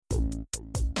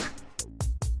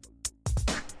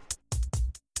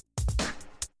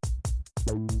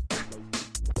Welcome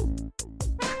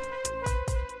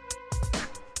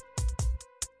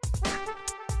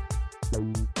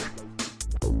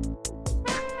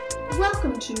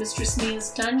to Mistress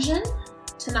Mia's Dungeon.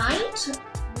 Tonight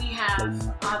we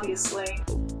have, obviously,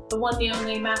 the one, the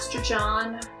only Master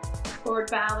John, Lord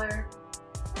Valor.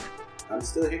 I'm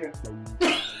still here.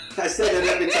 I say that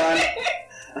every time.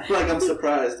 I'm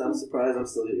surprised. I'm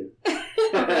still here.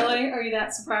 Really? Are you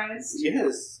that surprised?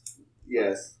 Yes.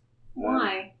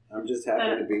 Why? I'm just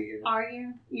happy to be here. Are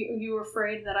you? You were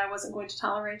afraid that I wasn't going to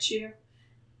tolerate you?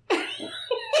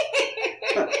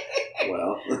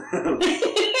 Well,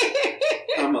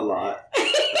 I'm a lot.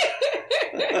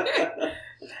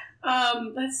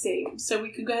 Let's see. So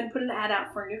we could go ahead and put an ad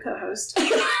out for a new co-host.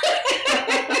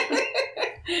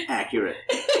 Accurate.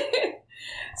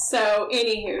 So,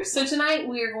 anywho, tonight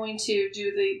we are going to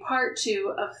do the part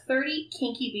 2 of 30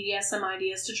 kinky BDSM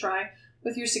ideas to try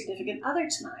with your significant other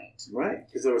tonight. Right,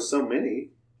 because there were so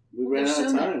many. We ran out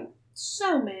of time.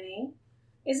 So many.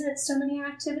 Isn't it so many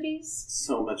activities?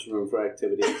 So much room for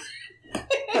activities.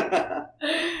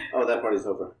 Oh, that party's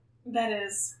over. That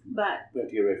is, but... We have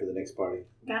to get ready for the next party.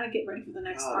 Gotta get ready for the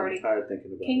next party. I'm tired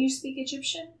thinking about it. Can you speak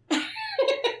Egyptian?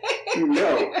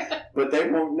 No, but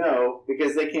they won't know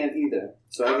because they can't either.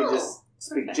 So I can just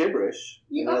speak gibberish,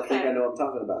 and they'll think I know what I'm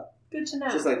talking about. Good to know.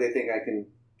 Just like they think I can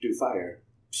do fire.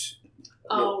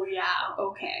 Oh, yeah,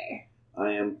 okay.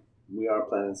 We are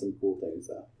planning some cool things,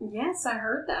 though. Yes, I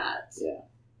heard that. Yeah.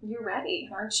 You're ready,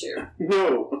 aren't you?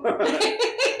 No.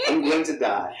 I'm going to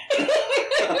die.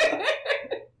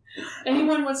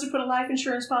 Anyone wants to put a life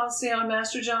insurance policy on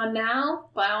Master John now?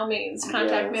 By all means,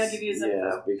 contact me. I'll give you his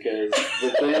info. Yes, because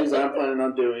the things I'm planning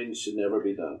on doing should never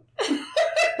be done.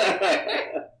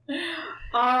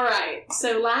 All right.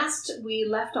 So last we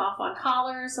left off on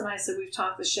collars, and I said we've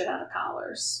talked the shit out of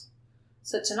collars.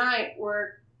 So tonight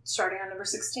we're starting on number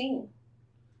 16.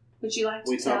 Would you like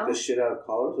to tell? We talk the shit out of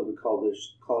collars, or we collar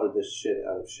this shit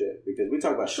out of shit? Because we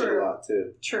talk about shit a lot,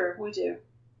 too. True, we do.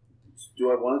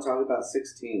 Do I want to talk about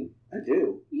 16? I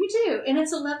do. You do. And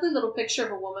it's a lovely little picture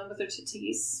of a woman with her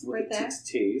titties right there.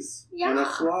 Titties. Yeah. And a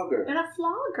flogger.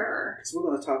 So we're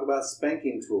going to talk about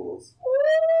spanking tools.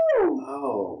 Woo!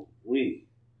 Oh,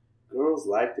 girls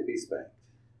like to be spanked.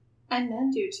 And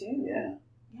men do, too. Yeah.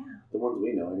 Yeah. The ones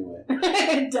we know, anyway.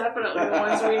 Definitely the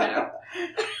ones we know.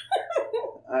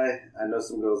 I know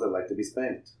some girls that like to be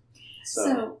spanked.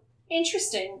 So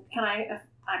interesting.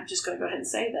 I'm just going to go ahead and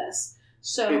say this.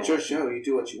 So it's your show. You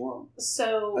do what you want.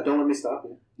 So don't let me stop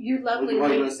you. You lovely What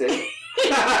are you lady. going to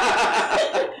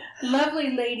say?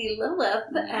 Lovely Lady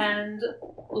Lilith and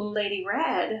Lady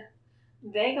Red,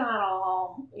 they got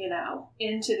all,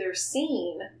 into their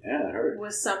scene. Yeah, I heard.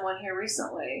 With someone here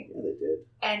recently. Yeah, they did.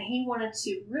 And he wanted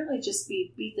to really just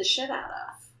be beat the shit out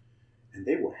of. And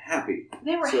they were happy.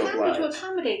 They were happy to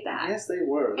accommodate that. Yes, they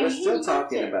were. They're still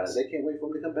talking about it. They can't wait for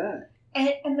him to come back.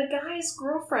 And the guy's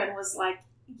girlfriend was like,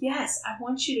 yes, I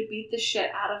want you to beat the shit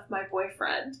out of my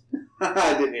boyfriend.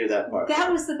 I didn't hear that part.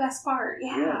 That was the best part,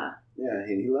 yeah. Yeah,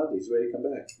 and he loved it. He's ready to come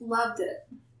back. Loved it.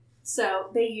 So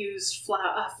they used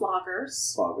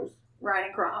floggers.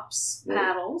 Riding crops. Yeah,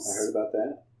 paddles. I heard about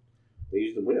that. They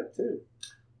used the whip, too.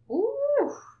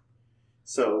 Ooh.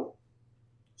 So,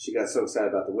 she got so excited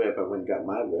about the whip, I went and got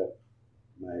my whip.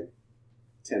 My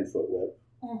 10-foot whip.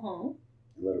 Mm-hmm.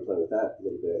 And let her play with that a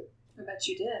little bit. I bet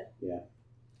you did. Yeah.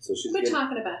 So she's Quit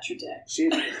talking about your dick.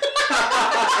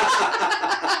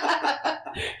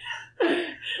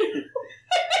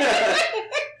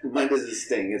 Mine doesn't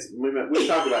sting. We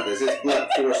talked about this. It's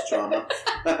blunt force trauma.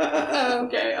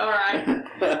 Okay, all right.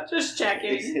 Just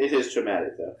checking. It is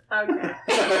traumatic, though. Okay.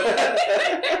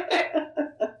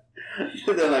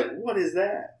 They're like, what is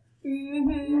that? Mm-hmm.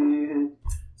 Mm-hmm.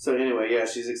 So anyway, yeah,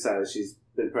 she's excited. She's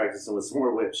been practicing with some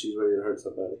more whips. She's ready to hurt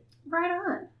somebody. Right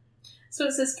on. So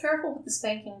it says, careful with the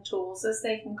spanking tools, as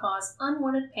they can cause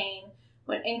unwanted pain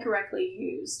when incorrectly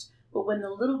used. But when the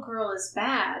little girl is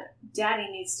bad, daddy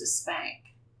needs to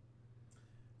spank.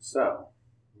 So,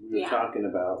 we were talking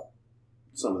about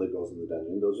some of the girls in the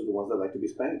dungeon. Those are the ones that like to be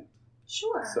spanked.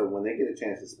 Sure. So when they get a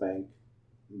chance to spank,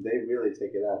 they really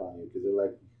take it out on you. Because they're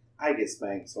like, I get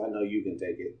spanked, so I know you can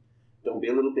take it. Don't be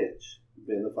a little bitch.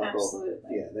 Bend the fuck over.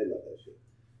 Absolutely. Yeah, they love that shit.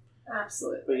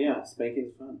 Absolutely. But yeah,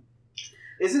 spanking's fun.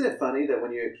 Isn't it funny that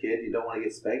when you're a kid, you don't want to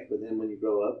get spanked, but then when you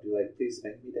grow up, you're like, please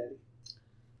spank me, daddy?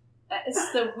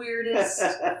 It's the weirdest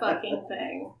fucking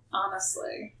thing,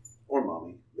 honestly. Or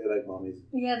mommy. They like mommies.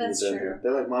 Yeah, that's true.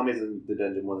 They like mommies in the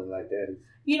dungeon more than they like daddies.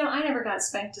 I never got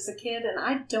spanked as a kid, and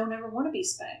I don't ever want to be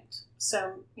spanked.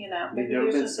 So, You've never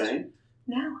been spanked?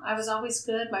 No, I was always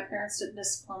good. My parents didn't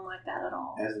discipline like that at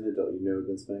all. As an adult, you've never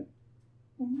been spanked?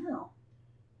 No.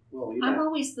 Well, I'm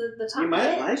always the top You might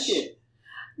edge. like it.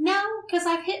 No, because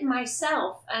I've hit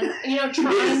myself and,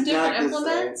 trying different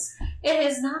implements. It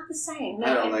is not the same. No,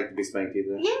 I don't like to be spanked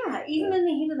either. Yeah, even in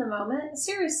the heat of the moment.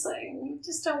 Seriously, you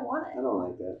just don't want it. I don't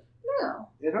like that. No.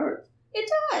 It hurts. It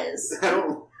does. I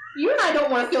don't. You and I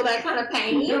don't want to feel that kind of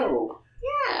pain. No.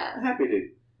 Yeah. I'm happy to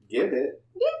give it.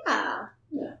 Yeah.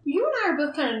 Yeah. You and I are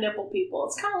both kind of nipple people.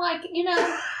 It's kind of like,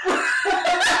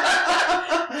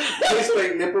 You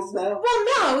spank nipples now? Well,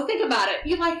 no, think about it.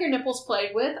 You like your nipples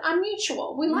played with. I'm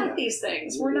mutual. We like these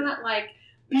things. We're not like,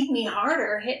 beat me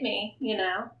harder, hit me,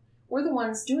 We're the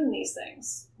ones doing these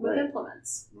things with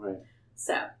implements. Right.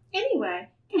 So, anyway,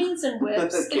 canes and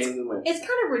whips. Canes and whips. It's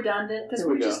kind of redundant because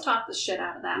we go. just taught the shit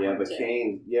out of that Yeah, one, but too.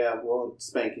 canes. Yeah, well,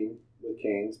 spanking with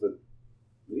canes, but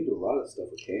we do a lot of stuff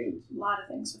with canes. A lot of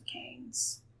things with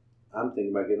canes. I'm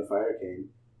thinking about getting a fire cane.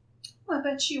 Well, I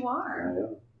bet you are. I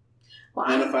know. Well,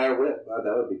 And a fire whip. Oh,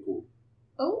 that would be cool.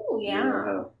 Oh, yeah. You know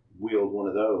how to wield one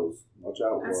of those. Watch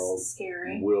out, That's world.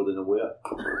 scary. Wielding a whip.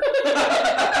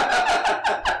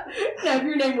 Now, if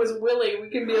your name was Willie, we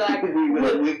can be like,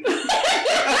 Willie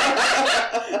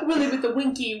with the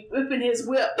winky whipping his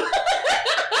whip.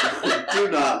 Do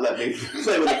not let me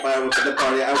play with a fire whip at the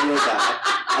party. I will die.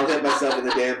 I'll hit myself in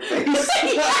the damn face.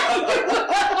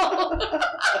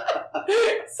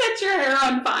 Set your hair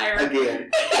on fire.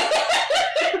 Again.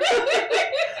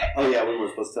 Oh, yeah, we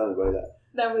weren't supposed to tell anybody that.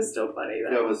 That was still funny,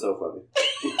 though. That was so funny.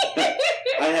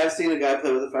 I have seen a guy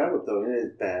play with a fire whip, though, and it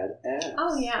is badass.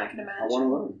 Oh, yeah, I can imagine. I want to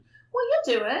learn. Well, you'll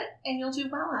do it, and you'll do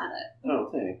well at it. Oh,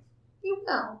 thanks. You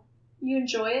will. You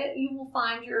enjoy it, you will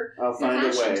find your I'll find a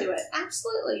passion way. to it.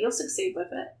 Absolutely. You'll succeed with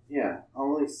it. Yeah, I'll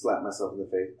only slap myself in the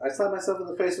face. I slap myself in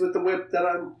the face with the whip that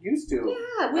I'm used to.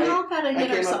 Yeah, we all got to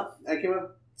hit ourselves. I came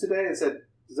up today and said,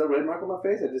 is that a red mark on my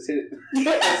face? I just hit it.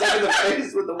 I slapped in the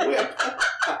face with the whip.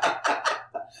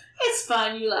 It's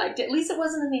fun. You liked it. At least it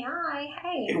wasn't in the eye.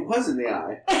 Hey. It was in the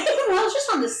eye. Well, it's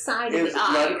just on the side It of was the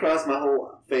eye. right across my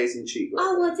whole face and cheek. Right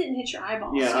Oh, there. well, it didn't hit your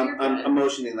eyeball. Yeah, so you're I'm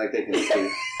motioning like they can see.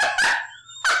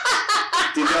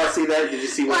 Did y'all see that? Did you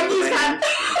see what like was he's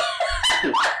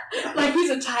happening? like he's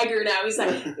a tiger now. He's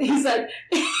like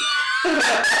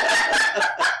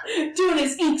doing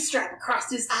his ink strap across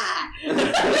his eye.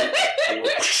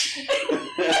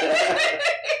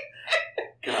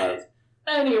 God.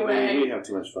 Anyway, we have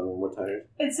too much fun when we're tired.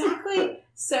 exactly.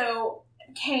 So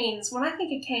canes. When I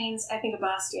think of canes, I think of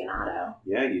Bastianado.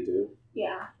 Yeah, you do.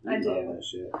 Yeah, You I love do. that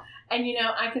shit. And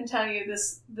I can tell you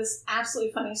this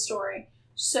absolutely funny story.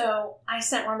 So I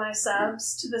sent one of my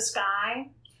subs to this guy,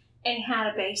 and he had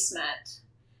a basement.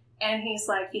 And he's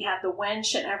like, he had the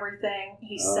winch and everything.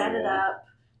 He set it up.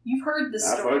 You've heard the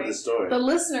story. I've heard the story. The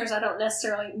listeners, I don't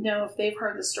necessarily know if they've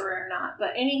heard the story or not.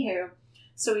 But anywho,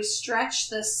 so he stretched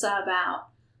this sub out,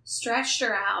 stretched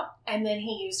her out, and then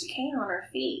he used a cane on her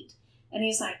feet. And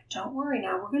he's like, don't worry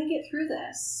now, we're going to get through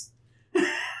this.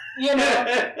 And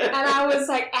I was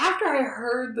like, after I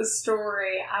heard the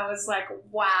story, I was like,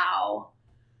 wow.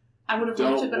 I would have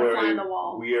loved to have been a fly on the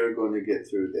wall. We are going to get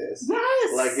through this.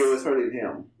 Yes! Like it was hurting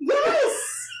him.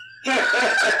 Yes!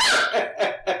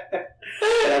 That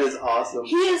is awesome.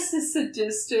 He is a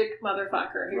sadistic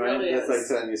motherfucker. He Right? really That's is. like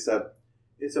telling your sub,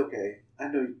 it's okay. I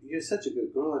know you're such a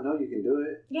good girl. I know you can do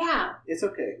it. Yeah. It's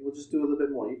okay. We'll just do a little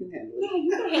bit more. You can handle it. Yeah,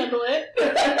 you can handle it.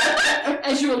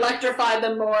 As you electrify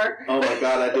them more. Oh my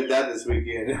God, I did that this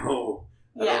weekend. Oh,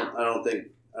 Yeah. I don't think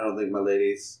my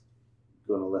lady's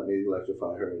gonna let me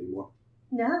electrify her anymore.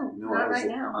 No, not right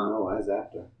now, huh? No, I was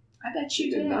after. I bet She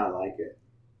you did did. not like it.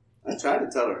 I tried to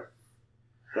tell her.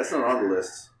 That's not on the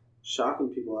list. Shocking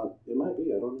people out. It might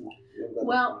be. I don't know. We haven't got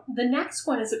Well, the next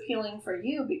one is appealing for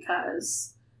you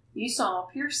because you saw a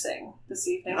piercing this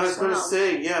evening. I was going to as well.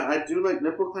 say, yeah, I do like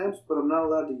nipple clamps, but I'm not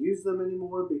allowed to use them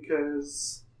anymore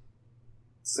because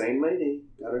same lady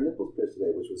got her nipples pierced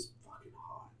today, which was fucking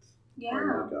hot. Yeah. Oh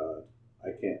my God.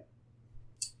 I can't.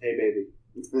 Hey, baby.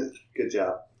 Good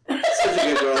job. Such a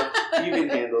good girl. You can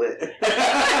handle it.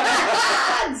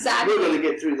 Exactly. We're going to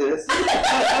get through this.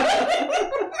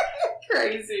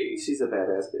 Crazy. She's a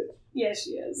badass bitch. Yes,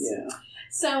 she is. Yeah.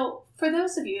 So, for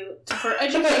those of you, for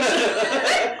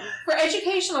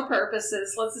educational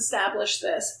purposes, let's establish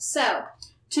this. So,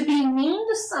 to be mean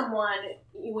to someone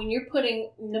when you're putting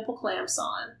nipple clamps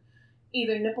on,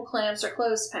 either nipple clamps or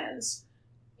clothespins,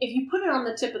 if you put it on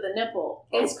the tip of the nipple,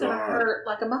 it's going to hurt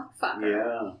like a motherfucker.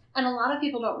 Yeah. And a lot of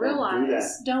people don't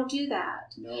realize, don't do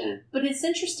that. No. But it's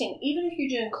interesting, even if you're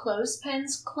doing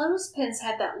clothespins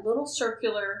have that little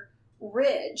circular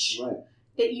ridge Right.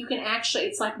 that you can actually,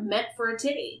 it's like meant for a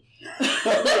titty. Now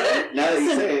that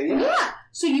you say it, yeah.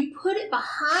 So you put it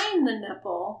behind the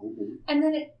nipple, Mm-hmm. and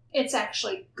then it's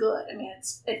actually good. I mean,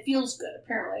 it feels good,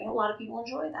 apparently. A lot of people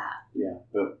enjoy that. Yeah,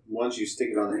 but once you stick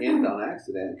it on the end on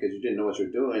accident because you didn't know what you're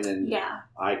doing, and Yeah.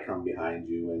 I come behind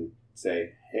you and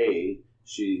say, hey,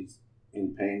 she's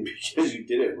in pain because you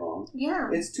did it wrong. Yeah.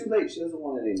 It's too late. She doesn't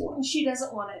want it anymore. And she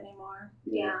doesn't want it anymore.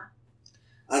 Yeah.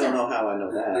 I don't know how I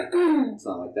know that. It's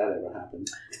not like that ever happened.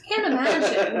 Can't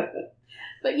imagine.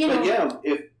 But, you know. But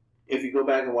yeah, if you go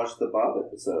back and watch the Bob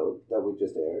episode that we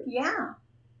just aired, Yeah.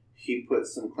 he put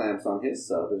some clamps on his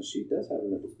sub, and she does have a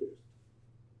nipple pierced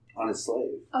on his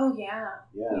slave. Oh, yeah.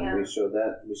 Yeah, we showed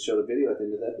that. We showed a video at the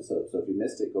end of the episode. So if you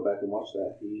missed it, go back and watch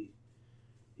that.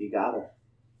 He got her.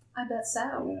 I bet so.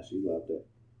 Yeah, she loved it.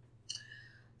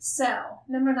 So,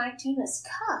 number 19 is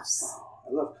cuffs. Oh,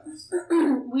 I love cuffs.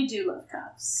 We do love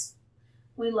cuffs.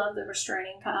 We love the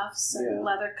restraining cuffs and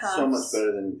leather cuffs. So much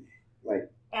better than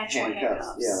like actual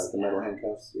handcuffs. Yeah, like the metal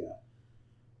handcuffs. Yeah,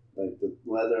 like the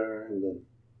leather and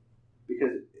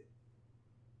because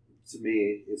to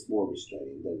me it's more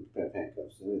restraining than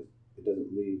handcuffs, and it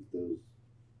doesn't leave those.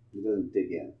 It doesn't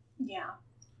dig in. Yeah.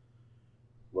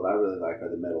 What I really like are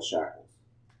the metal shackles.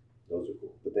 Those are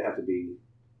cool, but they have to be.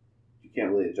 You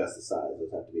can't really adjust the size.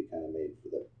 Those have to be kind of made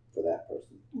for that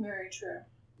person. Very true.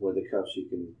 Where the cuffs, you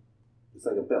can. It's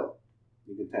like a belt.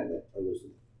 You can tighten it or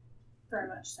loosen it. Very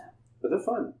much so. But they're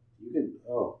fun. You can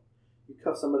you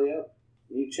cuff somebody up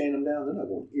and you chain them down. They're not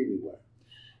going anywhere.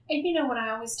 And you know what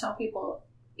I always tell people,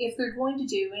 if they're going to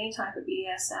do any type of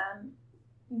BDSM,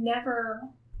 never,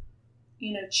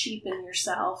 cheapen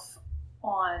yourself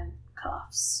on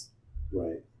cuffs.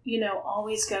 Right.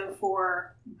 Always go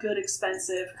for good,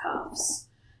 expensive cuffs.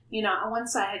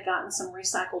 Once I had gotten some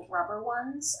recycled rubber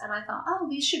ones, and I thought, oh,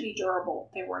 these should be durable.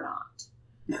 They were not.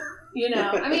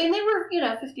 I mean, they were,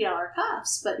 $50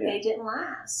 cuffs, but they didn't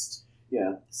last.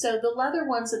 Yeah. So the leather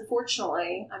ones,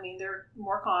 unfortunately, I mean, they're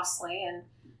more costly, and,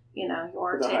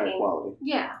 you're taking... higher quality.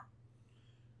 Yeah.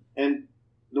 And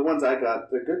the ones I got,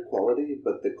 they're good quality,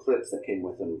 but the clips that came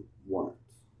with them weren't.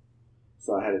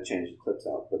 So I had to change the clips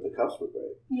out, but the cuffs were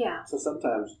great. Yeah. So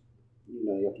sometimes,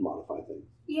 you have to modify things.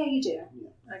 Yeah, you do. Yeah.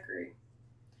 I agree.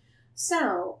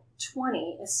 So,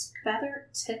 20 is feather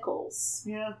tickles.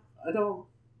 Yeah, I'm going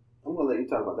to let you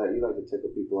talk about that. You like to tickle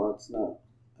people. It's not,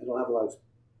 I don't have a lot of,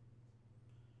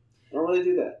 I don't really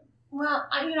do that. Well,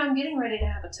 I'm getting ready to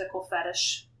have a tickle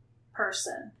fetish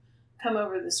person come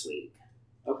over this week.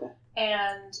 Okay.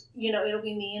 And, it'll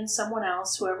be me and someone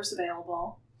else, whoever's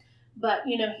available. But,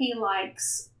 he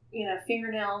likes,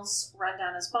 fingernails run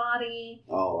down his body.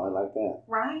 Oh, I like that.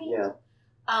 Right? Yeah.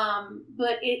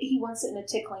 But he wants it in a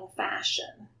tickling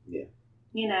fashion. Yeah.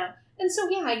 And so,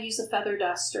 I use a feather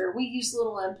duster. We use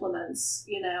little implements,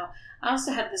 I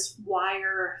also have this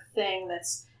wire thing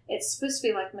it's supposed to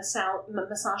be like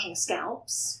massaging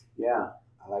scalps. Yeah,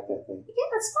 I like that thing. Yeah,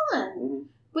 it's fun. Mm-hmm.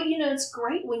 But, it's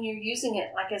great when you're using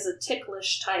it like as a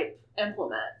ticklish type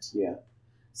implement. Yeah.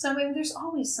 So, I mean, there's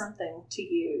always something to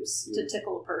use to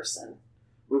tickle a person.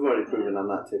 We've already proven I'm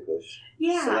not ticklish.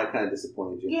 Yeah. So that kind of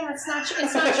disappointed you. Yeah, it's not your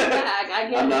bag. I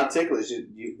get I'm it. not ticklish.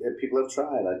 People have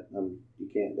tried. You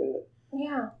can't do it.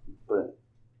 Yeah.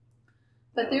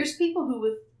 But there's people who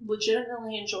would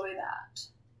legitimately enjoy that.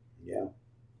 Yeah.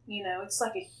 It's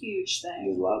like a huge thing.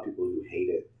 There's a lot of people who hate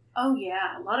it. Oh,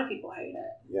 yeah. A lot of people hate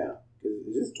it. Yeah. Because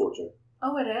it's just torture.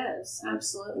 Oh, it is.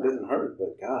 Absolutely. It doesn't hurt,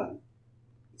 but God,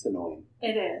 it's annoying.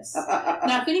 It is.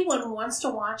 Now, if anyone wants to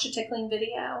watch a tickling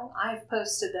video, I've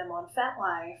posted them on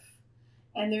FetLife.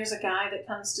 And there's a guy that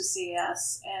comes to see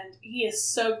us, and he is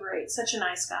so great, such a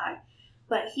nice guy.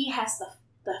 But he has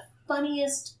the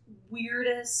funniest,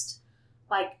 weirdest,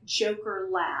 like, Joker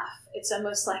laugh. It's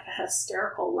almost like a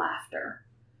hysterical laughter.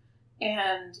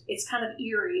 And it's kind of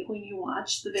eerie when you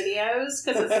watch the videos,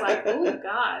 because it's like, oh,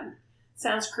 God.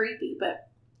 Sounds creepy, but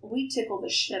we tickled the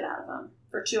shit out of him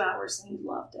for 2 hours, and he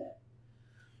loved it.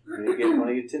 When you get one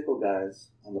of you tickle guys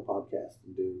on the podcast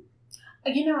and do.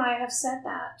 I have said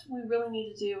that. We really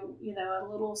need to do, a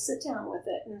little sit down with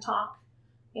it and talk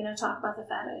about the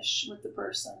fetish with the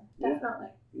person. Definitely.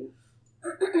 Yeah.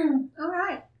 All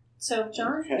right. So,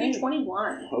 John, do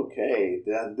 21. Okay.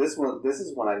 This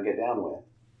is one I can get down with.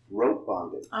 Rope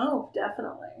bondage. Oh,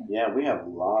 definitely. Yeah, we have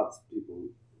lots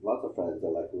of friends that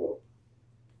like rope.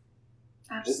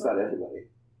 Absolutely. Just about everybody.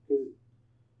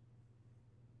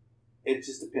 It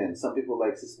just depends. Some people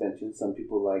like suspension. Some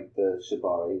people like the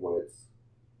shibari, where it's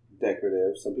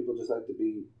decorative. Some people just like to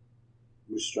be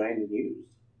restrained and used.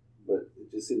 But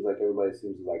it just seems like everybody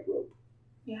seems to like rope.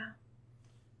 Yeah.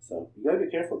 So you got to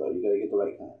be careful, though. You got to get the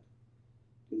right kind.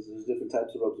 Because there's different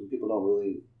types of ropes, and people don't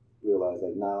really realize,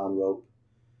 like nylon rope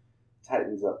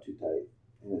tightens up too tight,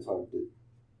 and it's hard to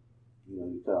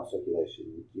you cut off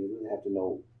circulation. You really have to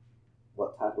know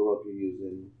what type of rope you're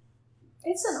using.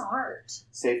 It's an art.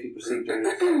 Safety procedures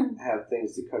have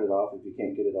things to cut it off if you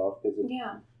can't get it off. Because if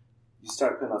Yeah. you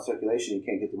start cutting off circulation, you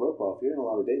can't get the rope off. You're in a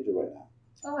lot of danger right now.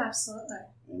 Oh, absolutely.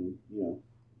 And,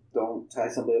 don't tie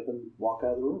somebody up and walk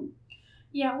out of the room.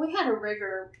 Yeah, we had a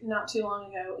rigger not too long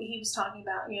ago. He was talking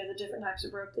about, the different types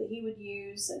of rope that he would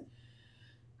use and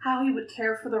how he would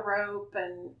care for the rope.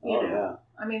 And, Yeah.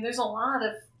 I mean, there's a lot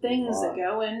of things that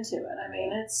go into it. I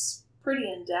mean, it's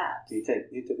pretty in-depth. He took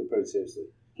it pretty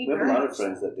seriously. We have a lot of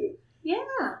friends that do.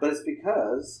 Yeah. But it's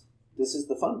because, this is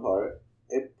the fun part,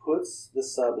 it puts the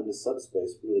sub into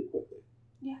subspace really quickly.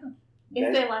 Yeah.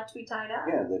 If they like to be tied up.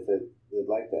 Yeah, they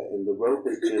like that. And the rope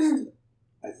is just,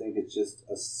 I think it's just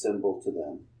a symbol to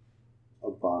them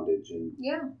of bondage. And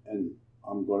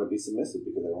I'm going to be submissive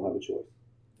because I don't have a choice.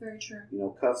 Very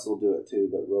true. Cuffs will do it too,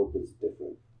 but rope is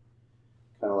different.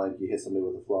 Kind of like you hit somebody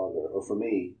with a flogger. Or for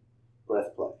me,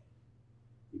 breath play.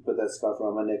 You put that scarf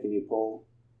around my neck and you pull,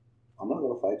 I'm not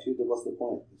going to fight you. Then what's the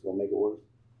point? It's going to make it worse.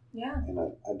 Yeah. And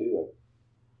I do it.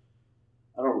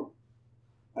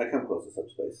 I come close to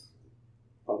subspace.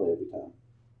 Probably every time.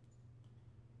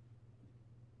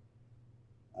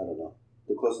 I don't know.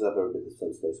 The closest I've ever been to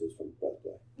subspace was from breath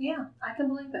play. Yeah, I can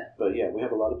believe it. But yeah, we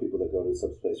have a lot of people that go to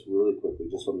subspace really quickly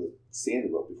just from seeing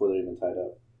the rope before they're even tied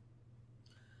up.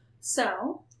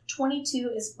 So,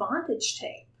 22 is bondage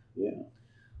tape. Yeah.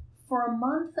 For a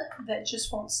month that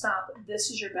just won't stop, this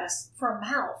is your best. For a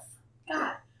mouth.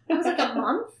 God, it was like a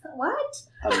month? What?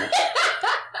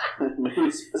 Maybe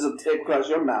you put some tape across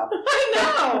your mouth. I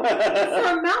know.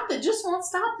 For a mouth that just won't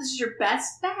stop, this is your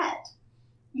best bet.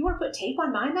 You want to put tape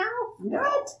on my mouth? No.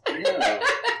 What? No, of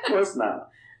course not.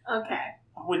 Okay.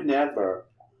 I would never.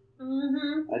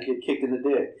 Mm-hmm. I'd get kicked in the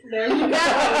dick. There you go.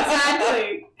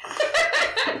 Exactly.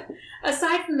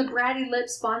 Aside from the Bratty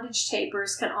Lips, bondage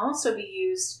tapers can also be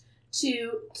used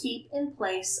to keep in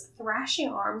place thrashing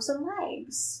arms and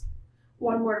legs.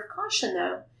 One word of caution,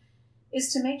 though,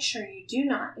 is to make sure you do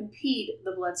not impede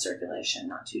the blood circulation,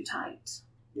 not too tight.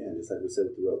 Yeah, just like we said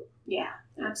with the rope. Yeah,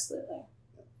 absolutely.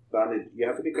 Bondage, you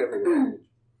have to be careful with bondage.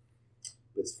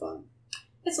 It's fun.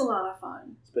 It's a lot of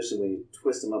fun. Especially when you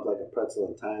twist them up like a pretzel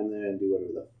and tie them there and do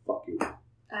whatever the fuck you want.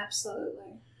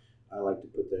 Absolutely. I like to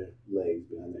put their legs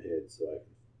behind their head so I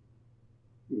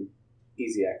can...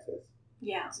 easy access.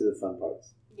 Yeah. To the fun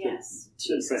parts. Yes.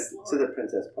 To the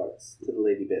princess parts. To the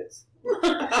lady bits.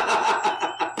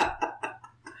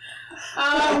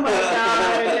 Oh my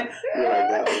God. You like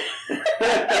that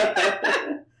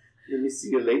one? Let me see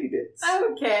your lady bits.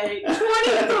 Okay.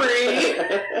 23.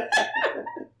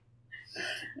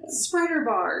 Spreader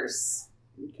bars.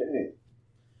 Okay.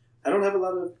 I don't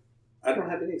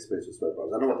have any experience with spreader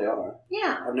bars. I know what they are.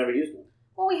 Yeah. I've never used one.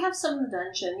 Well, we have some in the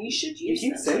dungeon. You should use them.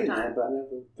 You keep saying sometime. that, but I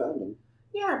never found them.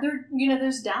 Yeah, they're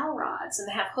there's dowel rods and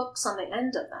they have hooks on the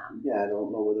end of them. Yeah, I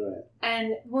don't know where they're at.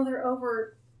 And they're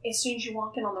over as soon as you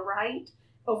walk in on the right,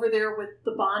 over there with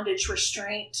the bondage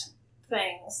restraint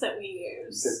things that we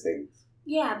use. Good things.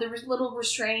 Yeah, the little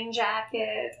restraining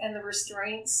jacket and the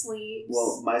restraint sleeves.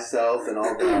 Well, myself and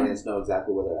all the audience know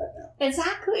exactly where they're at now.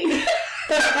 Exactly.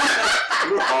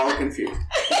 We're all confused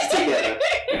together.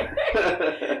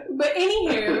 But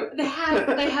anywho, they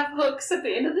have hooks at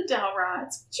the end of the dowel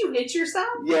rods. Did you hit yourself?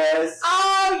 Yes.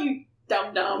 Oh, you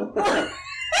dumb.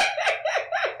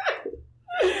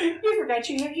 You forgot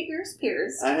you have your ears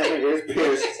pierced. I had my ears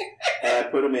pierced, and I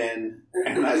put them in,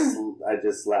 and I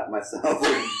just slapped myself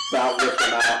and about ripped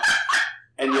them out.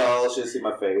 And y'all should see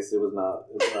my face. It was not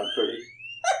pretty.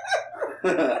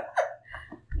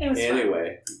 It was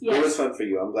anyway, yes. It was fun for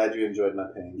you. I'm glad you enjoyed my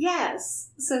pain. Yes.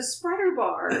 So spreader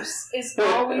bars is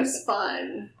always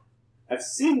fun. I've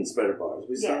seen spreader bars.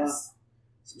 We saw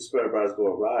some spreader bars go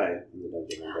awry in the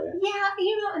dungeon one day.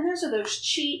 Yeah, and those are those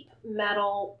cheap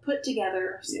metal put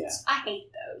together. Yeah. I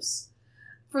hate those.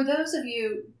 For those of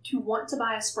you who want to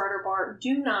buy a spreader bar,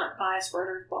 do not buy a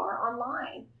spreader bar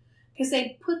online. Because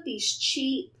they put these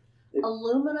cheap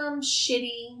aluminum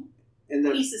shitty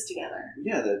pieces together.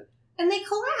 Yeah, and they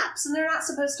collapse, and they're not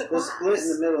supposed to collapse. They're split in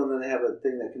the middle, and then they have a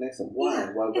thing that connects them. Why?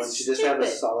 Yeah, Why wouldn't you just have a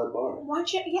solid bar?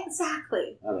 Yeah,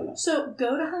 exactly. I don't know. So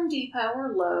go to Home Depot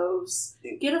or Lowe's,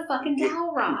 get a fucking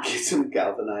dowel rod. Get some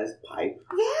galvanized pipe.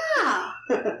 Yeah.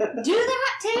 Do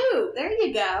that too. There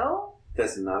you go.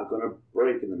 That's not going to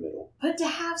break in the middle. But to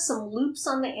have some loops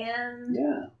on the end,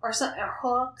 or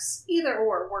hooks, either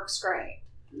or works great.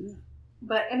 Yeah.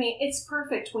 But I mean, it's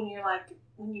perfect when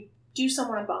you do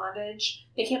someone in bondage,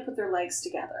 they can't put their legs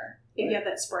together. If you have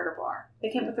that spreader bar, they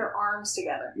can't put their arms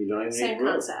together. You don't even Same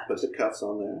need concept. Put the cuffs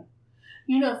on there.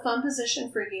 Fun position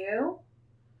for you.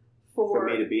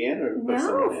 me to be in or put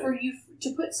someone in? for you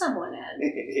to put someone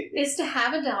in. Is to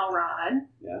have a dowel rod.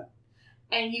 Yeah.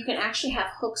 And you can actually have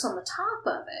hooks on the top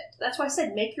of it. That's why I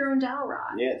said make your own dowel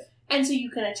rod. Yes. And so you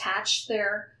can attach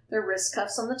their wrist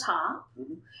cuffs on the top,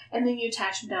 and then you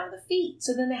attach them down to the feet.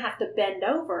 So then they have to bend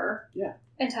over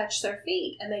and touch their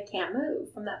feet, and they can't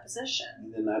move from that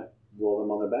position. And then I roll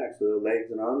them on their back, so their legs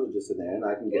and arms are just in there, and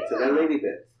I can get to their lady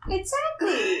bits.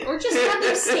 Exactly. Or just have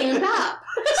them stand up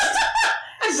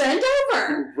and bend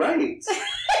over. Right.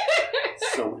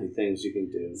 So many things you can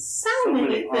do. So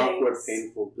many things. awkward,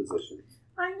 painful positions.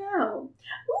 I know.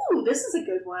 Ooh, this is a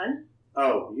good one.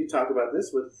 Oh, you talk about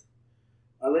this with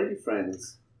our lady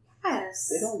friends. Yes.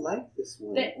 They don't like this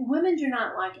one. Women do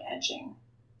not like edging.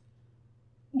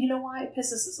 You know why? It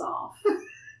pisses us off.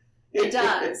 It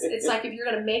does. It's like, if you're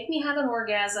going to make me have an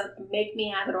orgasm, make me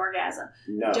have an orgasm.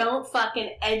 No. Don't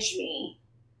fucking edge me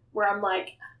where I'm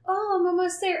like, oh, I'm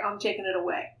almost there. I'm taking it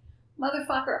away.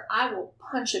 Motherfucker, I will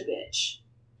punch a bitch.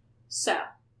 So.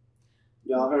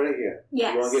 Y'all heard it here.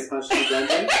 Yes. You want to get punched in the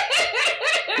dungeon?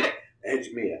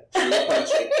 Edge me up. She will punch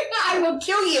you. I will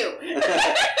kill you.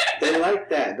 They like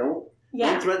that. Don't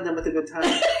threaten them with a good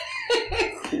time.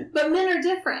 But men are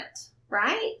different,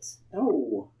 right?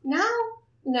 No.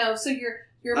 No. So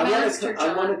you're I master, John.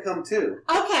 I want to come too.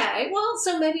 Okay. Well,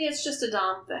 so maybe it's just a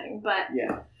dom thing, but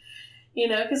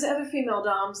yeah, because other female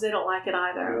doms, they don't like it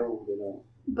either. No, they don't.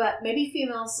 But maybe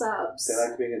female subs. They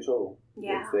like to be in control.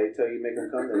 Yeah. If they tell you make them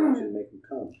come, they want you to make them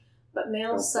come. But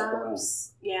male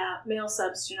subs, male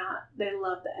subs do not. They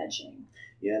love the edging.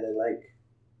 Yeah, they like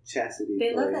chastity.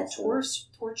 They love that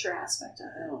torture aspect of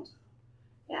it.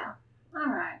 Yeah. All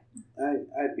right.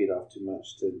 I beat off too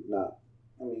much to not.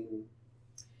 I mean,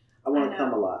 I want to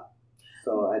come a lot,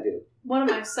 so I do. One of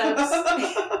my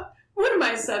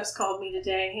subs called me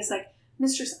today, and he's like,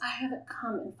 "Mistress, I haven't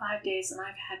come in 5 days, and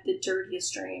I've had the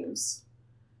dirtiest dreams."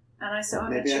 And I said,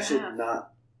 maybe I should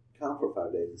not come for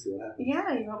 5 days and see what happens.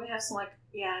 Yeah, you probably have some,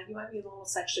 you might be a little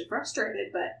sexually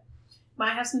frustrated, but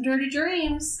might have some dirty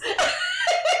dreams.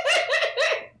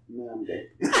 No, I'm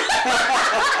good.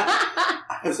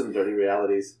 I have some dirty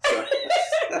realities. So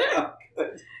I'm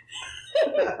good.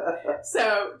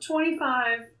 So,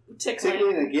 25 tickling.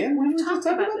 Tickling again? We've talked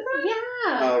about that.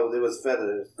 Yeah. Oh, there was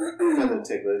feather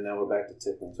tickling, and now we're back to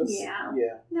tickling. So yeah.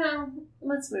 No,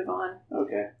 let's move on.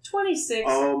 Okay. 26.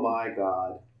 Oh my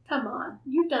God. Come on.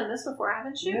 You've done this before,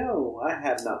 haven't you? No, I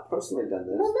have not personally done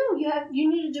this. Well, no, you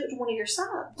need to do it to one of your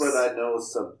subs. But I know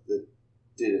some that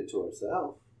did it to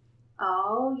herself.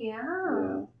 Oh,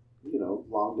 yeah. Yeah.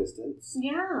 Long distance.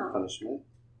 Yeah. Punishment.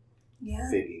 Yeah.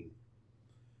 Figging.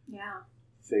 Yeah.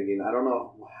 Figging. I don't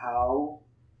know how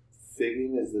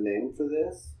figging is the name for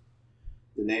this.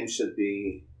 The name should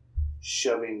be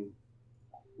shoving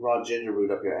raw ginger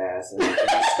root up your ass and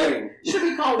string. Should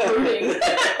be called rooting.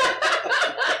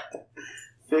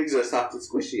 Figs are soft and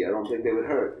squishy. I don't think they would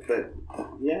hurt. But,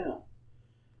 yeah.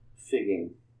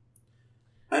 Figging.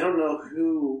 I don't know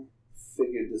who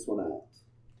figured this one out.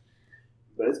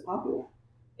 But it's popular.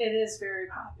 It is very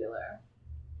popular.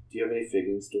 Do you have any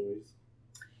figging stories?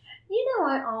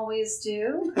 I always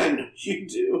do. I know you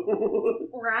do.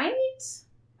 Right?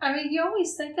 I mean, you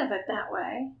always think of it that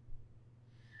way.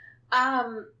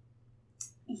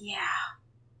 Yeah.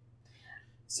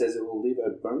 Says it will leave a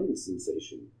burning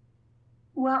sensation.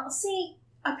 Well, see,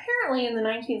 apparently in the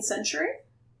 19th century,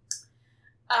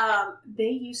 they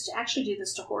used to actually do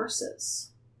this to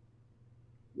horses.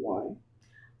 Why?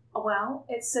 Well,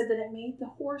 it said that it made the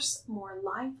horse more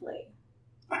lively.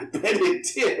 I bet it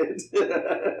did.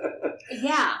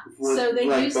 Yeah. So they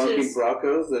used it as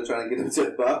Broncos. They're trying to get them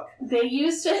to buck. They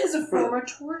used it as a form of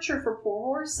torture for poor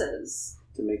horses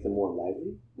to make them more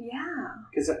lively. Yeah.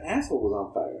 Because their asshole was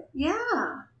on fire.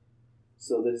 Yeah.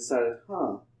 So they decided,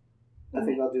 I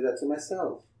think I'll do that to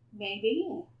myself. Maybe.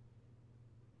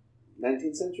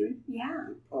 19th century. Yeah.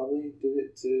 They probably did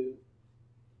it to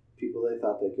people they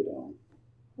thought they could own.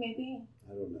 Maybe.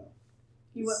 I don't know.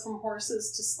 You went from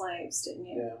horses to slaves, didn't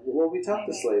you? Yeah. Well, we talk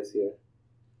to slaves here.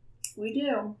 We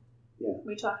do. Yeah.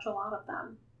 We talk to a lot of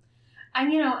them.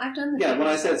 And, I've done the... Yeah, when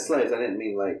I said slaves, I didn't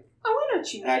mean, Oh, I know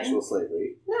what you mean. Actual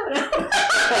slavery. No. This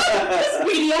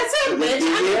BDSM, bitch. I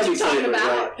know what you're talking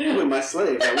about. Right. With my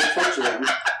slaves, I would torture them.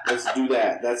 Let's do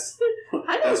that. That's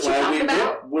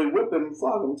why we whip them and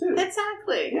flog them, too.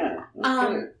 Exactly. Yeah.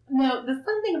 No, the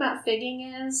fun thing about figging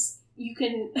is you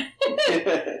can...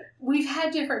 We've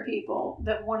had different people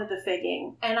that wanted the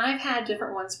figging, and I've had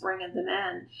different ones bringing them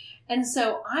in. And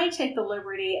so I take the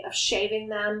liberty of shaving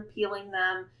them, peeling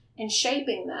them, and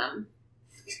shaping them.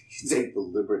 You take the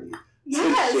liberty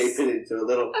yes. to shape it into a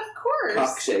little of course.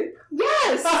 cock shape.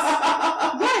 Yes.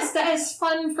 Yes, that is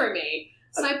fun for me.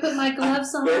 So I put my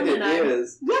gloves on. But it and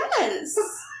is. Yes.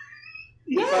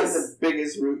 You find the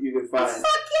biggest root you can find. Fuck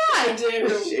yeah, I do.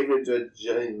 Shave it to a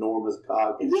ginormous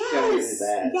cock and shove it in his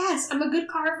ass. Yes, I'm a good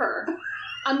carver.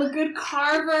 I'm a good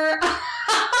carver.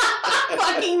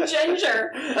 Fucking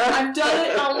ginger. I've done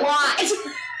it a lot.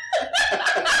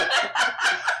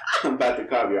 I'm about to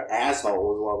carve your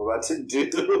asshole is what I'm about to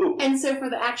do. And so for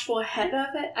the actual head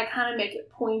of it, I kind of make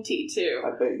it pointy too.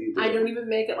 I bet you do. I don't even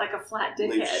make it like a flat dick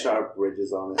Leave head. sharp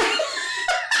ridges on it.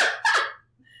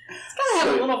 It's gotta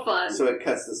have a little fun. So it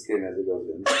cuts the skin as it goes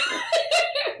in.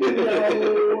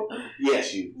 No.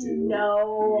 Yes, you do.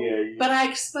 No. Yeah, But I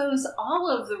expose all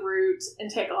of the root and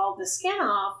take all the skin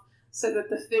off so that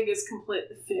the fig is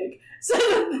so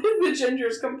that the ginger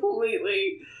is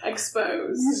completely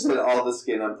exposed. You said all the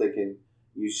skin. I'm thinking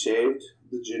you shaved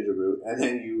the ginger root and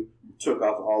then you took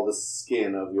off all the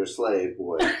skin of your slave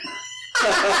boy.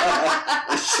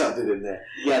 Shoved it in there.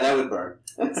 Yeah, that would burn.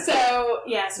 So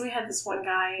we had this one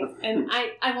guy, and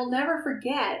I will never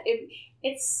forget.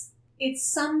 It's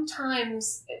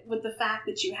sometimes with the fact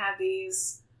that you have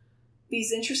these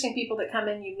interesting people that come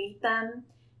in, you meet them,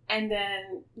 and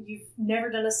then you've never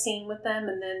done a scene with them,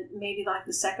 and then maybe like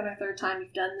the second or third time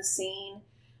you've done the scene,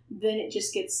 then it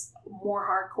just gets more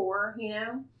hardcore, you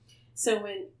know? So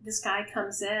when this guy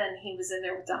comes in, he was in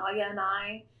there with Dahlia and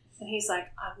I, and he's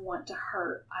like, I want to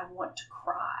hurt. I want to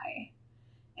cry.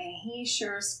 And he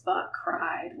sure as fuck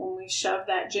cried when we shoved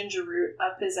that ginger root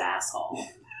up his asshole.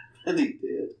 And he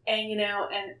did. And, you know,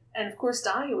 and of course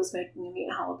Dahlia was making him eat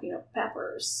jalapeno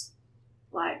peppers.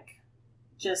 Like,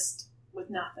 just with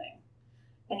nothing.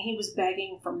 And he was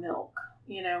begging for milk,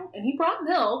 you know. And he brought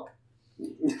milk.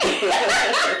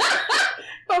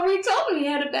 But we told him he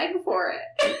had to beg for it.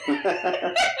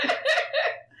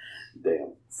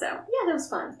 Damn. So, yeah, that was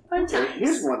fun. Fun times.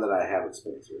 Here's one that I have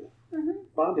experience with. Mm-hmm.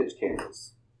 Bondage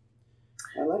candles.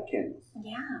 I like candles.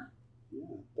 Yeah.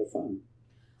 Yeah, they're fun.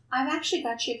 I've actually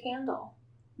got you a candle.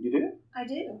 You do? I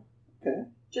do. Okay.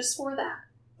 Just for that.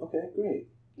 Okay, great.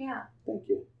 Yeah. Thank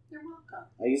you. You're welcome.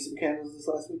 I used some candles this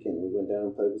last weekend. We went down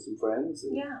and played with some friends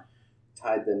and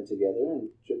tied them together and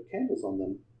dripped candles on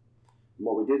them. And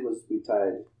what we did was we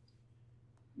tied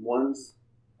one's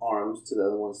arms to the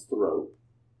other one's throat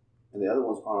and the other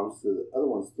one's arms to the other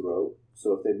one's throat.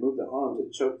 So if they moved their arms,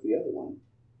 it choked the other one.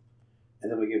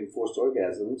 And then we gave them forced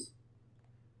orgasms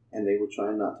and they were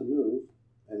trying not to move.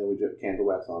 And then we dripped candle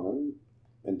wax on them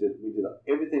and we did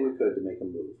everything we could to make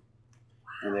them move.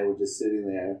 And they were just sitting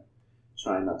there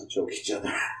trying not to choke each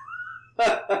other.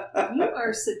 You are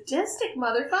a sadistic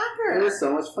motherfucker. It was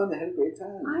so much fun. They had a great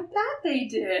time. I bet they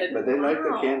did. But they liked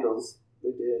the candles.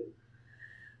 They did.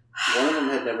 One of them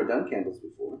had never done candles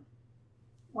before.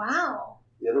 Wow.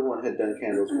 The other one had done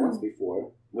candles once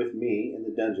before with me in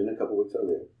the dungeon a couple weeks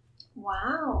earlier.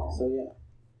 Wow. So, yeah.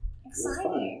 Exciting.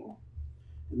 It was fun.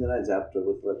 And then I zapped her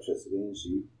with electricity and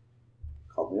she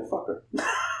called me a fucker.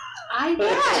 I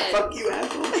bet. Fuck you,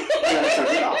 asshole. And I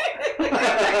turned it off.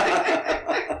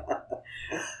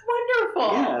 Wonderful.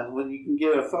 Yeah, when you can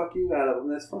get a fuck you out of them,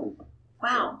 that's fun.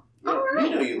 Wow. Yeah, all right.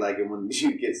 You know you like it when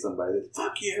you get somebody that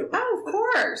fuck you. Oh, of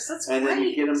course. That's and great. And then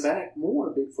you get them back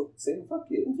more, saying fuck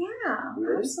you. Yeah,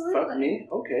 really? absolutely. Fuck me?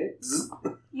 Okay.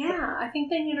 Yeah, I think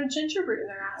they need a ginger root in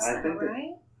their ass now,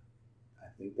 right? I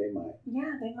think they might.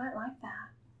 Yeah, they might like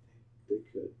that. They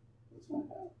could. Let's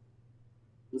find out.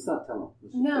 Let's not tell them.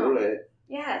 Let's no. Do it.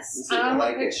 Yes. I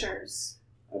want pictures.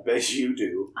 I bet you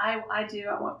do. I do.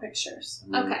 I want pictures.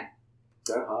 Okay.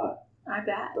 They're hot. I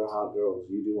bet. They're hot girls.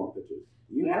 You do want pictures.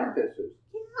 You have pictures.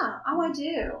 Yeah. Oh, I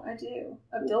do. I do.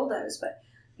 Of dildos, but,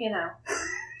 you know,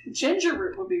 ginger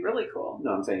root would be really cool.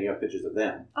 No, I'm saying you have pictures of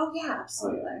them. Oh, yeah,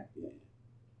 absolutely. Oh, yeah.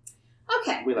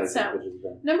 Okay. We like to take pictures of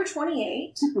them. Number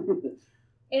 28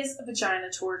 is vagina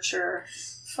torture.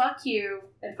 Fuck you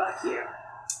and fuck you.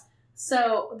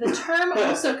 So the term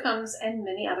also comes in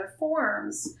many other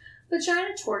forms.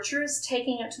 Vagina torture is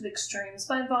taking it to the extremes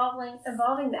by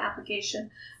involving the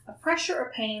application of pressure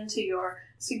or pain to your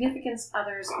significant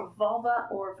other's vulva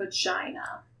or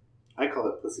vagina. I call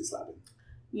it pussy slapping.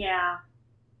 Yeah.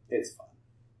 It's fun.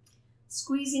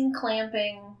 Squeezing,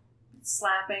 clamping,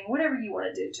 slapping, whatever you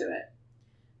want to do to it.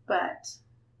 But...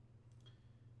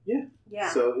 Yeah. Yeah.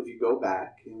 So if you go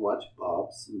back and watch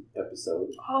Bob's episode.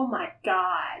 Oh my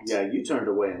God. Yeah, you turned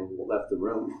away and left the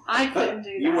room. I couldn't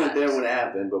do that. You went there when it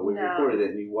happened, but we recorded it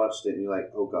and you watched it and you're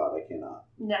like, oh God, I cannot.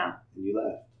 No. And you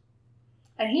left.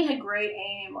 And he had great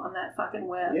aim on that fucking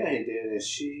whip. Yeah, he did, and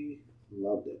she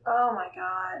loved it. Oh my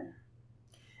God.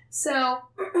 So,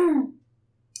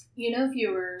 you know,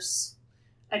 viewers,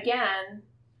 again,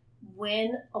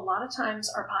 when a lot of times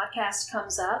our podcast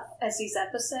comes up as these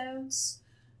episodes,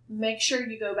 make sure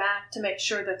you go back to make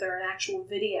sure that they're an actual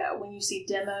video when you see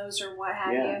demos or what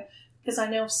have you. Because I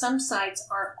know some sites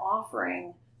aren't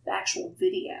offering the actual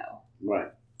video.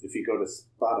 Right. If you go to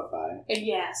Spotify. And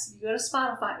yes, if you go to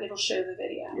Spotify, it'll show the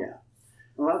video. Yeah.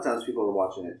 A lot of times people are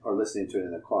watching it or listening to it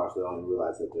in the car, so they don't even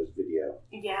realize that there's video.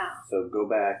 Yeah. So go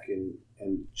back and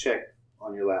check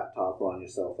on your laptop or on your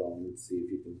cell phone and see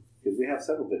if you can, because we have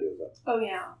several videos up. Oh,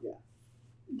 yeah. Yeah.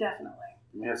 Definitely.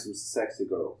 We have some sexy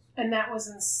girls. And that was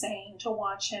insane to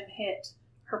watch him hit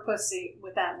her pussy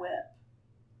with that whip.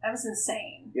 That was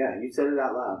insane. Yeah, you said it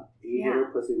out loud. He hit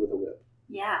her pussy with a whip.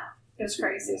 Yeah. It was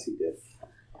crazy. Yes, he did.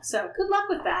 So, good luck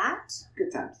with that.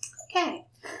 Good times. Okay.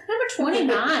 Number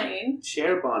 29.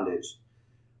 Chair bondage.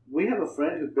 We have a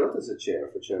friend who built us a chair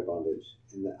for chair bondage,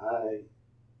 and I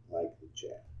like the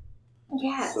chair.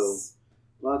 Yes. So,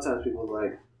 a lot of times people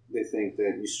they think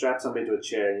that you strap somebody to a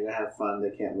chair and you're going to have fun,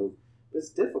 they can't move. But it's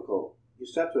difficult. You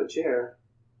strap to a chair,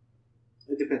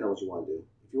 it depends on what you want to do.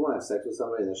 If you want to have sex with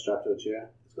somebody and they're strapped to a chair,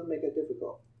 it's going to make it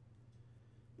difficult.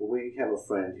 But we have a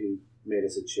friend who made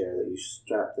us a chair that you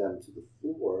strap them to the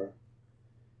floor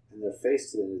and they're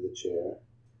faced to the end of the chair,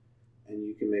 and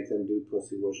you can make them do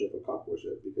pussy worship or cock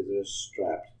worship because they're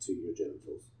strapped to your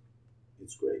genitals.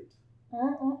 It's great.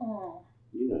 You know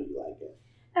you like it.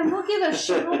 And we'll give a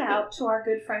shout out to our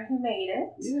good friend who made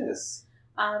it. Yes.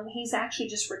 He's actually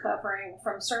just recovering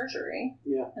from surgery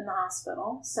in the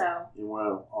hospital. So. And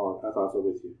our thoughts are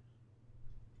with you.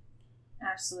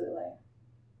 Absolutely.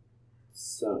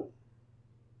 So,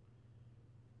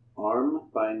 arm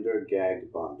binder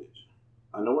gag bondage.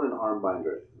 I know what an arm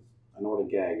binder is. I know what a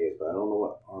gag is, but I don't know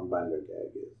what arm binder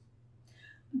gag is.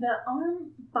 The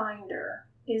arm binder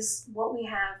is what we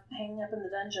have hanging up in the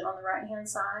dungeon on the right-hand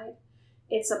side.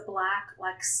 It's a black,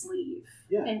 sleeve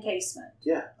encasement.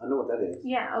 Yeah, I know what that is.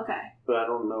 Yeah, okay. But I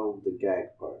don't know the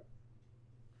gag part.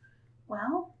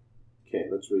 Well. Okay,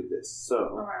 let's read this. So,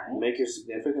 all right. Make your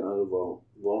significant other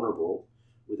vulnerable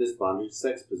with this bondage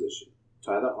sex position.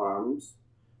 Tie the arms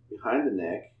behind the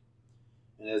neck,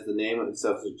 and as the name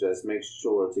itself suggests, make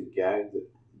sure to gag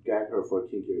her for a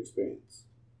kinkier experience.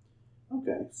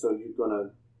 Okay, so you're going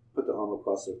to put the arm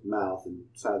across their mouth and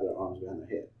tie their arms behind their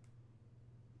head.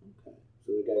 Okay,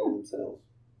 so they're gagging themselves.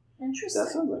 Interesting.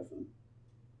 That sounds like fun.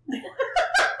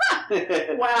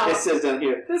 Wow. It says down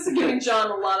here. This is giving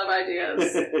John a lot of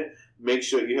ideas. Make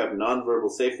sure you have nonverbal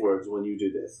safe words when you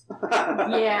do this.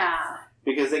 Yeah.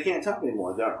 Because they can't talk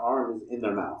anymore. Their arm is in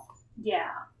their mouth.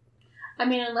 Yeah. I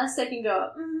mean, unless they can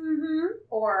go,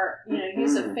 or,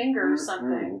 use a finger or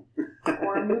something,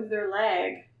 or move their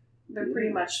leg, they're pretty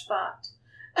much fucked.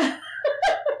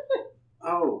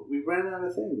 Oh, we ran out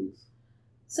of things.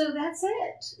 So that's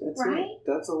it, right?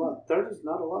 That's a lot. 30 is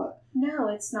not a lot. No,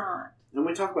 it's not. And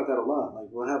we talk about that a lot.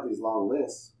 We'll have these long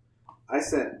lists. I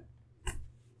sent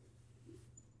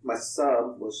my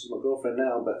sub, well, she's my girlfriend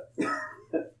now, but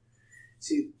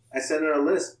I sent her a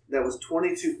list that was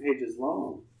 22 pages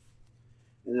long.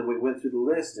 And then we went through the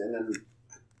list, and then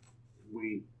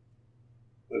we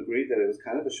agreed that it was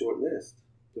kind of a short list.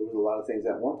 There was a lot of things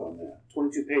that weren't on there.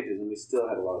 22 pages, and we still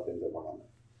had a lot of things that weren't on there.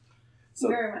 So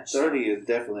very much 30 is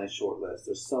definitely a short list.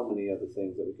 There's so many other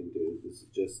things that we can do. This is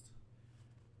just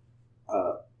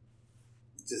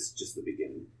the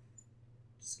beginning.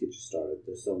 Just get you started.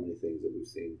 There's so many things that we've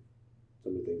seen, so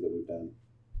many things that we've done.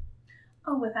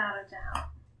 Oh, without a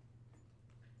doubt.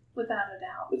 Without a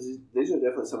doubt. But these are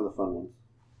definitely some of the fun ones.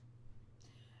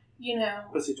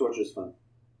 Pussy torture is fun.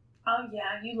 Oh,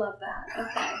 yeah, you love that.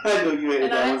 Okay. I know you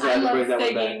hated that one, so I had to bring that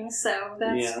one back. Figging, so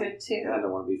that's good too. I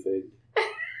don't want to be figged.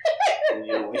 And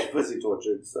you don't want your pussy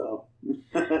tortured, so.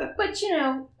 But,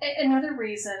 another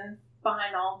reason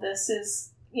behind all this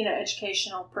is,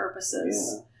 educational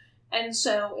purposes. Yeah. And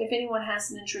so if anyone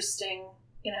has an interesting,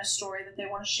 story that they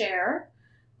want to share,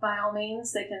 by all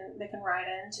means, they can write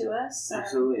in to us.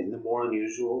 Absolutely. And the more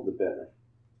unusual, the better.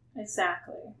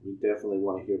 Exactly. We definitely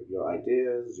want to hear your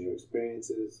ideas, your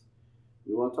experiences.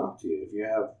 We want to talk to you. If you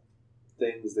have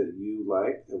things that you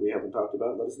like that we haven't talked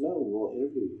about, let us know. We'll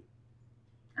interview you.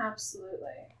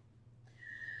 Absolutely.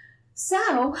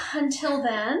 So, until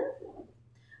then,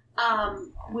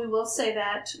 we will say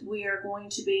that we are going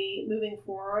to be moving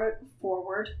forward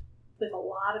with a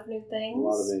lot of new things. A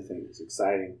lot of new things.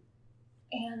 Exciting.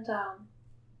 And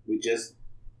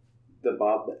the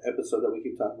Bob episode that we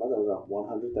keep talking about, that was our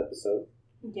 100th episode.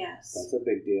 Yes. That's a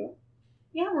big deal.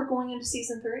 Yeah, we're going into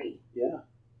season 3. Yeah.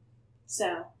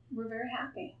 So, we're very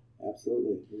happy.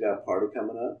 Absolutely. We got a party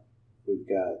coming up. We've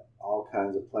got all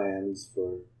kinds of plans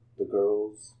for the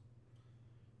girls.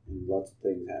 And lots of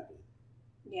things happening.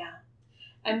 Yeah.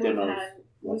 And demos.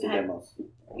 Lots of demos.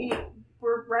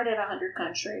 we're right at 100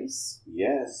 countries.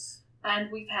 Yes.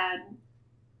 And we've had,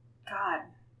 God,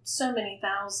 so many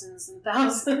thousands and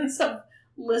thousands of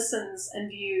listens and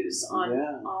views on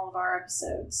all of our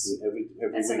episodes. Every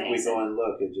it's week amazing. we go and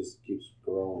look, it just keeps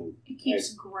growing. It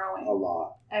keeps growing. A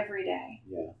lot. Every day.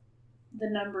 Yeah. The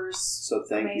numbers. So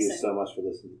thank you so much for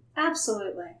listening.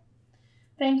 Absolutely.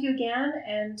 Thank you again.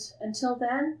 And until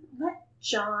then, let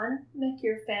John make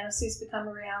your fantasies become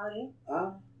a reality.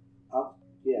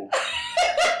 Yeah.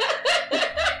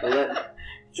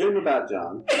 Dream about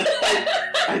John.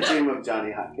 I dream of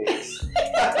Johnny Hotcakes.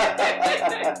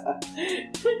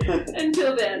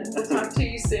 Until then, we'll talk to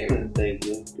you soon. Thank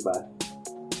you. Goodbye.